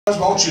I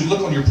want you to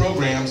look on your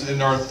programs, and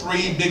there are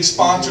 3 big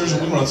sponsors,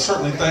 and we want to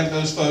certainly thank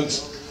those folks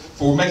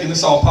for making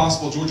this all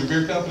possible. Georgia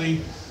Beer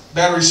Company,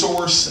 Battery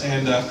Source,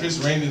 and Chris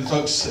and Randy, the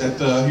folks at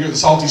here at the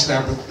Salty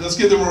Snapper. Let's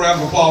give them a round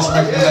of applause for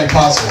making today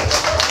possible.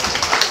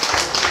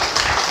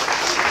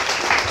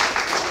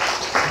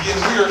 Again,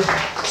 we are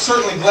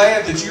certainly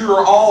glad that you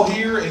are all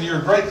here, and you're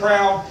a great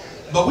crowd.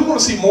 But we want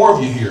to see more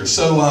of you here.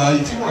 So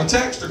if you want to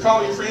text or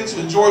call your friends who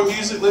enjoy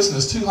music, listen,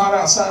 it's too hot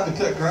outside to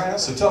cut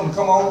grass, so tell them to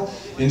come on,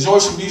 enjoy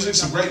some music,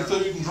 some great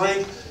food and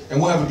drink, and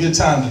we'll have a good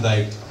time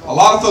today. A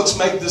lot of folks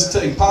make this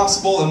day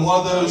possible, and one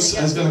of those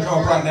is going to come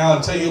up right now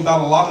and tell you about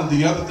a lot of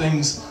the other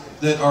things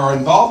that are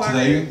involved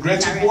today.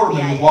 Gretchen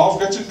Porterman with WALS.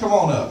 Gretchen, come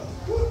on up.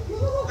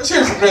 Let's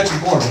hear it from Gretchen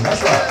Porterman.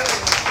 That's right.